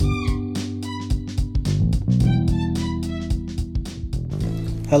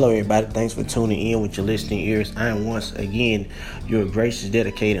Hello, everybody. Thanks for tuning in with your listening ears. I am once again your gracious,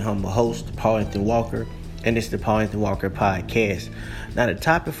 dedicated, humble host, Paul Anthony Walker, and it's the Paul Anthony Walker Podcast. Now, the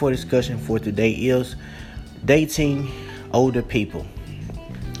topic for discussion for today is dating older people.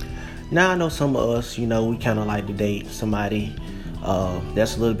 Now, I know some of us, we kind of like to date somebody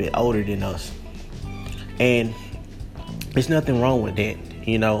that's a little bit older than us, and there's nothing wrong with that.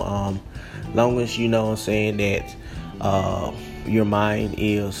 Long as that your mind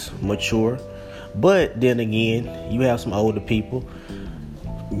is mature. But then again, you have some older people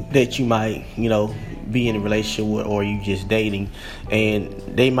that you might, be in a relationship with, or you just dating, and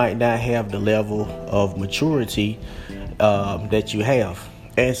they might not have the level of maturity that you have.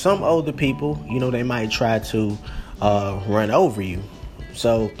 And some older people, they might try to run over you.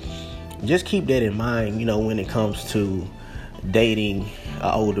 So just keep that in mind, when it comes to dating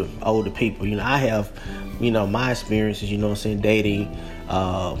older people. I have my experiences, dating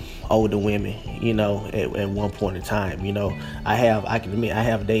older women, at one point in time. I can admit I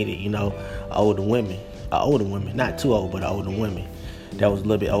have dated, older women, not too old, but older women that was a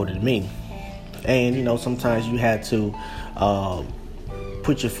little bit older than me. And, sometimes you had to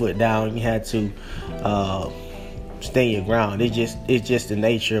put your foot down. You had to stand your ground. It's just the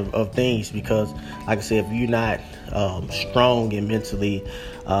nature of things, because like I said, if you're not strong and mentally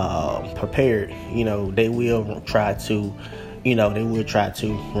prepared, they will try to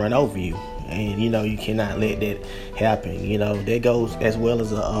run over you, and you cannot let that happen. That goes as well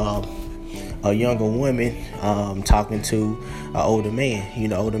as a younger woman talking to an older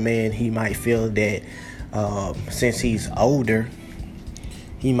man. Older man, he might feel that since he's older,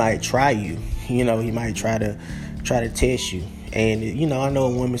 he might try you. He might try to test you. And I know a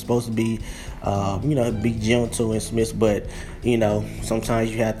woman's supposed to be be gentle and submissive, but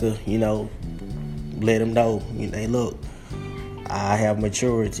sometimes you have to let them know, hey, look, I have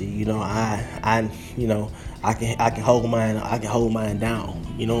maturity. I can hold mine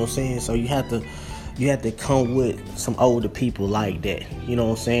down. You know what I'm saying? So you have to come with some older people like that. You know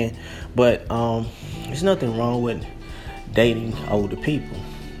what I'm saying? But there's nothing wrong with dating older people.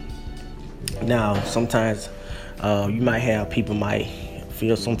 Now, sometimes you might have people might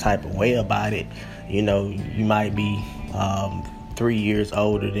feel some type of way about it. You might be 3 years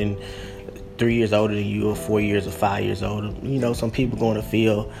older than you, or 4 years or 5 years older. Some people going to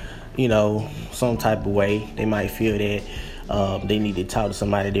feel, some type of way. They might feel that they need to talk to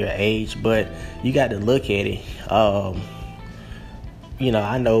somebody their age, but you got to look at it. I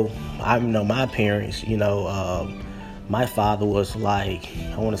know my parents. My father was like,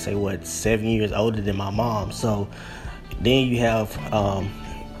 I want to say 7 years older than my mom. So then you have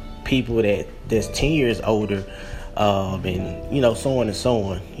people that's 10 years older, and so on and so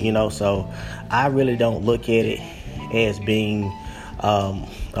on. So I really don't look at it as being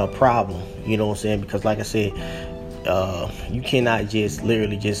a problem. You know what I'm saying? Because like I said, you cannot just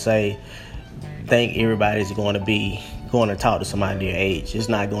literally just think everybody's going to talk to somebody their age. It's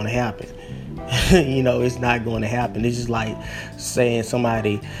not going to happen. It's not going to happen. It's just like saying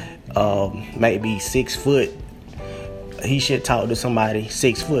somebody might be 6 foot. He should talk to somebody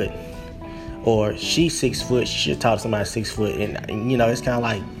 6 foot, or she's 6 foot. She should talk to somebody 6 foot. And it's kind of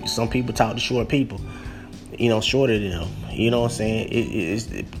like some people talk to short people, shorter than them. You know what I'm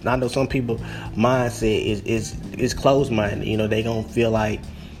saying? I know some people mindset is closed minded. They gonna feel like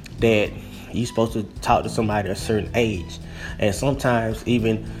that you're supposed to talk to somebody a certain age, and sometimes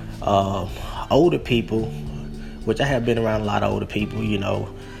even older people, which I have been around a lot of older people,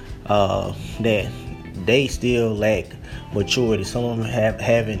 that they still lack maturity. Some of them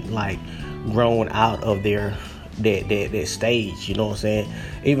haven't grown out of their that stage. You know what I'm saying?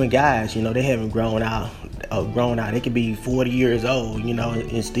 Even guys, they haven't grown out. They could be 40 years old,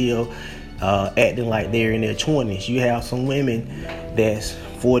 and still acting like they're in their 20s. You have some women that's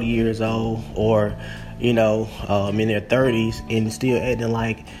 40 years old, or in their 30s, and still acting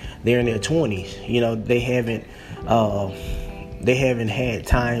like they're in their 20s. They haven't had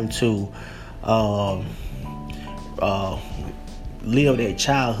time to live their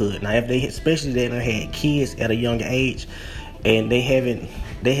childhood. Now, if especially they done had kids at a younger age, and they haven't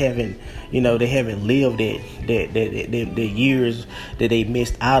lived the years that they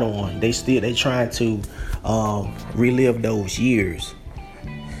missed out on. They trying to relive those years.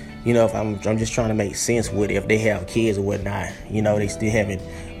 If I'm just trying to make sense with it. If they have kids or whatnot, they still haven't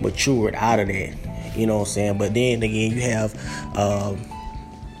matured out of that. You know what I'm saying? But then again, you have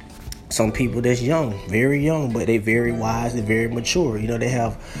some people that's young, very young, but they very wise and very mature. They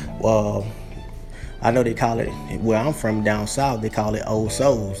have, I know they call it, where I'm from down south, they call it old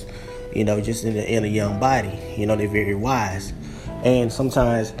souls. Just in a young body. They're very wise. And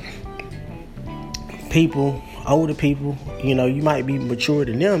sometimes older people, you might be mature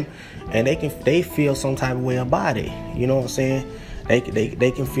than them, and they feel some type of way about it. You know what I'm saying?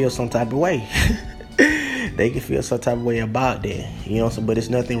 They can feel some type of way. They can feel some type of way about that. But it's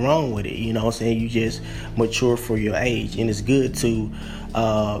nothing wrong with it. You know what I'm saying? You just mature for your age, and it's good to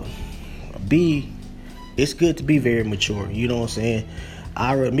it's good to be very mature. You know what I'm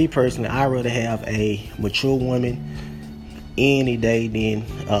saying? Me personally, I'd rather have a mature woman any day than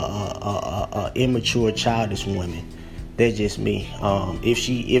immature, childish woman. That's just me. If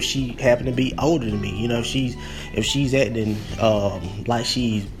she happen to be older than me, if she's acting like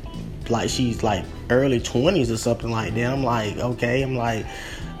she's like early 20s or something like that, I'm like, okay, you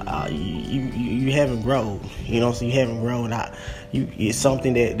haven't grown. So you haven't grown out. It's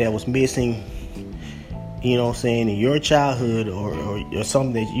something that was missing. You know what I'm saying, in your childhood or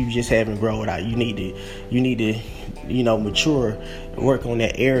something that you just haven't grown out. You need to mature, work on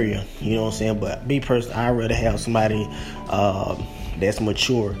that area. You know what I'm saying? But me personally, I'd rather have somebody that's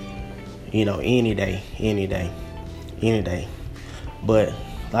mature, any day. But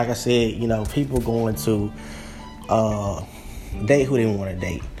like I said, people going to date who they want to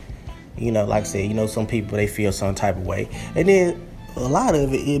date. Like I said, some people, they feel some type of way. And then a lot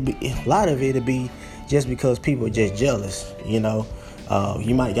of it'll be just because people are just jealous. You might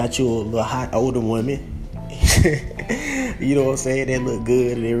got you a little hot older woman. You know what I'm saying? That look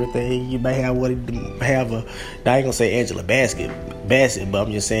good and everything. You may have I ain't gonna say Angela Bassett, but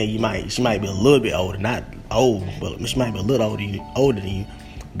I'm just saying she might be a little bit older, not old, but she might be a little older than you.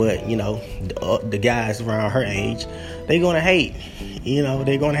 But the guys around her age, they gonna hate.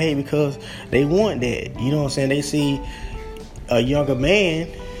 They're gonna hate because they want that. You know what I'm saying? They see a younger man,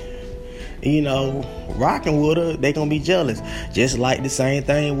 rocking with her, they gonna be jealous. Just like the same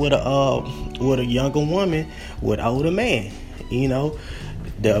thing with a younger woman with an older man.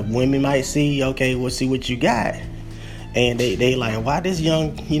 The women might see, okay, we'll see what you got, and they like, why this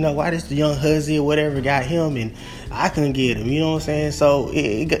young hussy or whatever got him and I couldn't get him. You know what I'm saying? So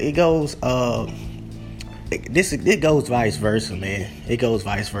it goes it goes vice versa, man. It goes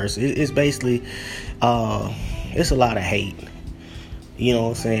vice versa. It's basically it's a lot of hate. You know what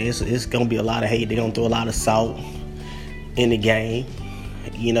I'm saying? It's gonna be a lot of hate. They're gonna throw a lot of salt in the game.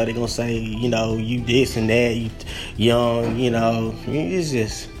 They're gonna say, you this and that, you young,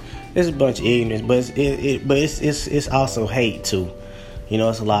 it's a bunch of ignorance, but it's also hate too.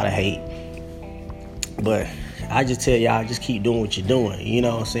 It's a lot of hate. But I just tell y'all, just keep doing what you're doing. You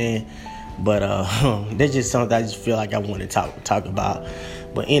know what I'm saying? But that's just something I just feel like I want to talk about.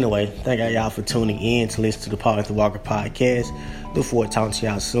 But anyway, thank y'all for tuning in to listen to the Paul Anthony Walker podcast. Look forward to talking to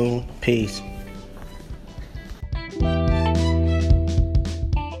y'all soon. Peace.